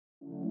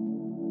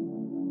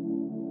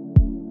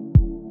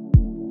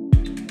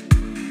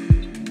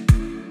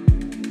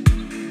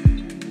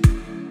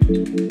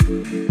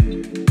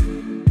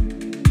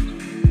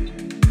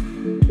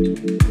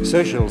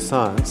Social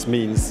science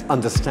means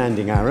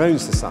understanding our own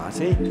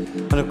society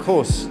and, of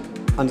course,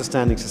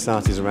 understanding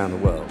societies around the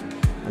world.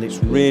 And it's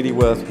really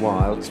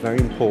worthwhile, it's very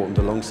important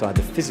alongside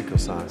the physical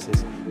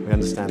sciences, we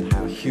understand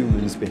how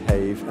humans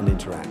behave and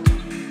interact.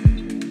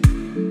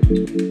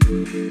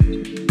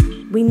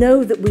 We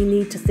know that we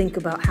need to think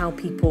about how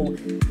people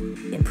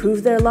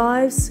improve their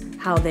lives,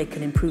 how they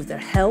can improve their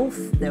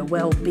health, their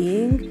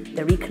well-being,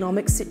 their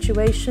economic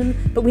situation,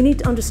 but we need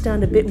to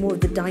understand a bit more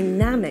of the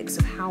dynamics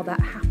of how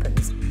that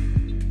happens.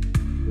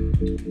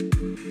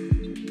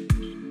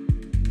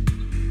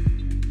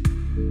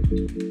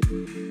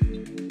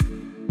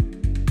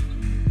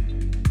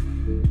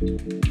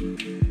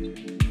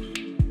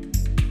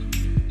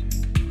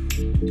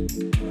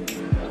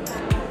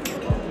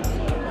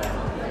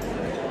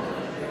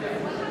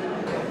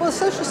 Well,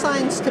 social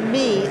science to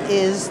me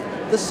is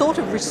the sort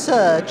of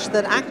research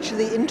that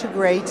actually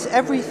integrates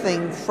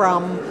everything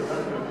from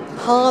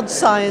hard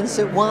science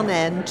at one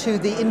end to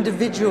the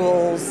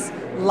individual's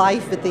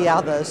life at the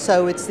other.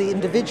 So it's the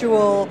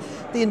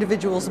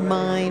individual's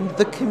mind,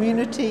 the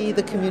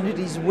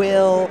community's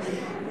will,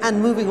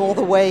 and moving all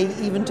the way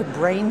even to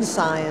brain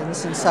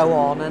science and so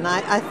on. And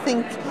I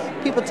think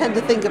people tend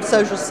to think of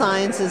social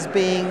science as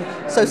being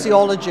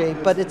sociology,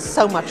 but it's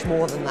so much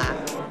more than that.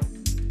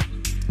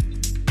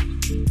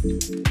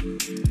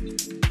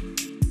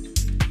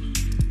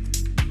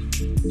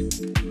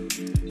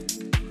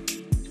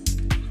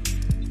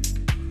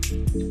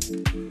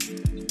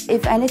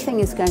 If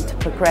anything is going to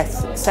progress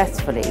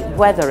successfully,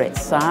 whether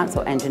it's science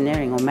or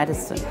engineering or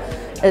medicine,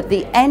 at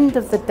the end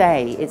of the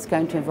day it's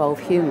going to involve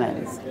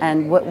humans,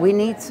 and what we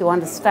need to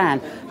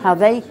understand how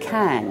they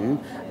can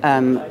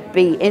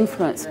be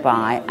influenced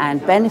by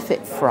and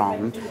benefit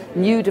from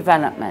new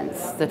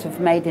developments that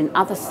have made in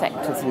other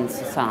sectors in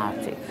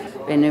society.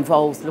 It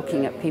involves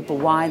looking at people,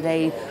 why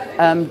they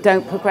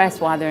don't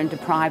progress, why they're in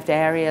deprived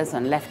areas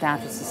and left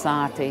out of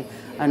society,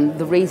 and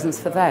the reasons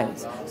for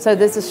those. So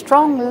there's a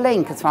strong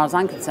link, as far as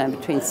I'm concerned,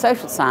 between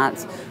social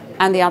science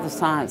and the other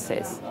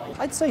sciences.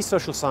 I'd say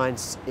social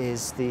science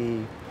is the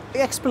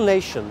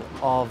explanation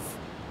of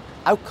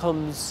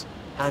outcomes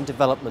and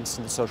developments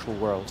in the social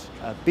world,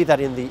 be that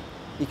in the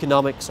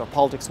economics or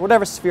politics,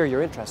 whatever sphere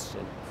you're interested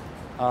in.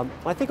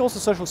 I think also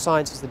social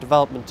science is the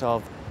development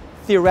of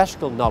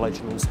theoretical knowledge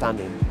and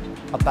understanding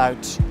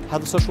about how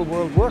the social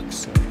world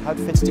works, how it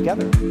fits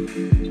together.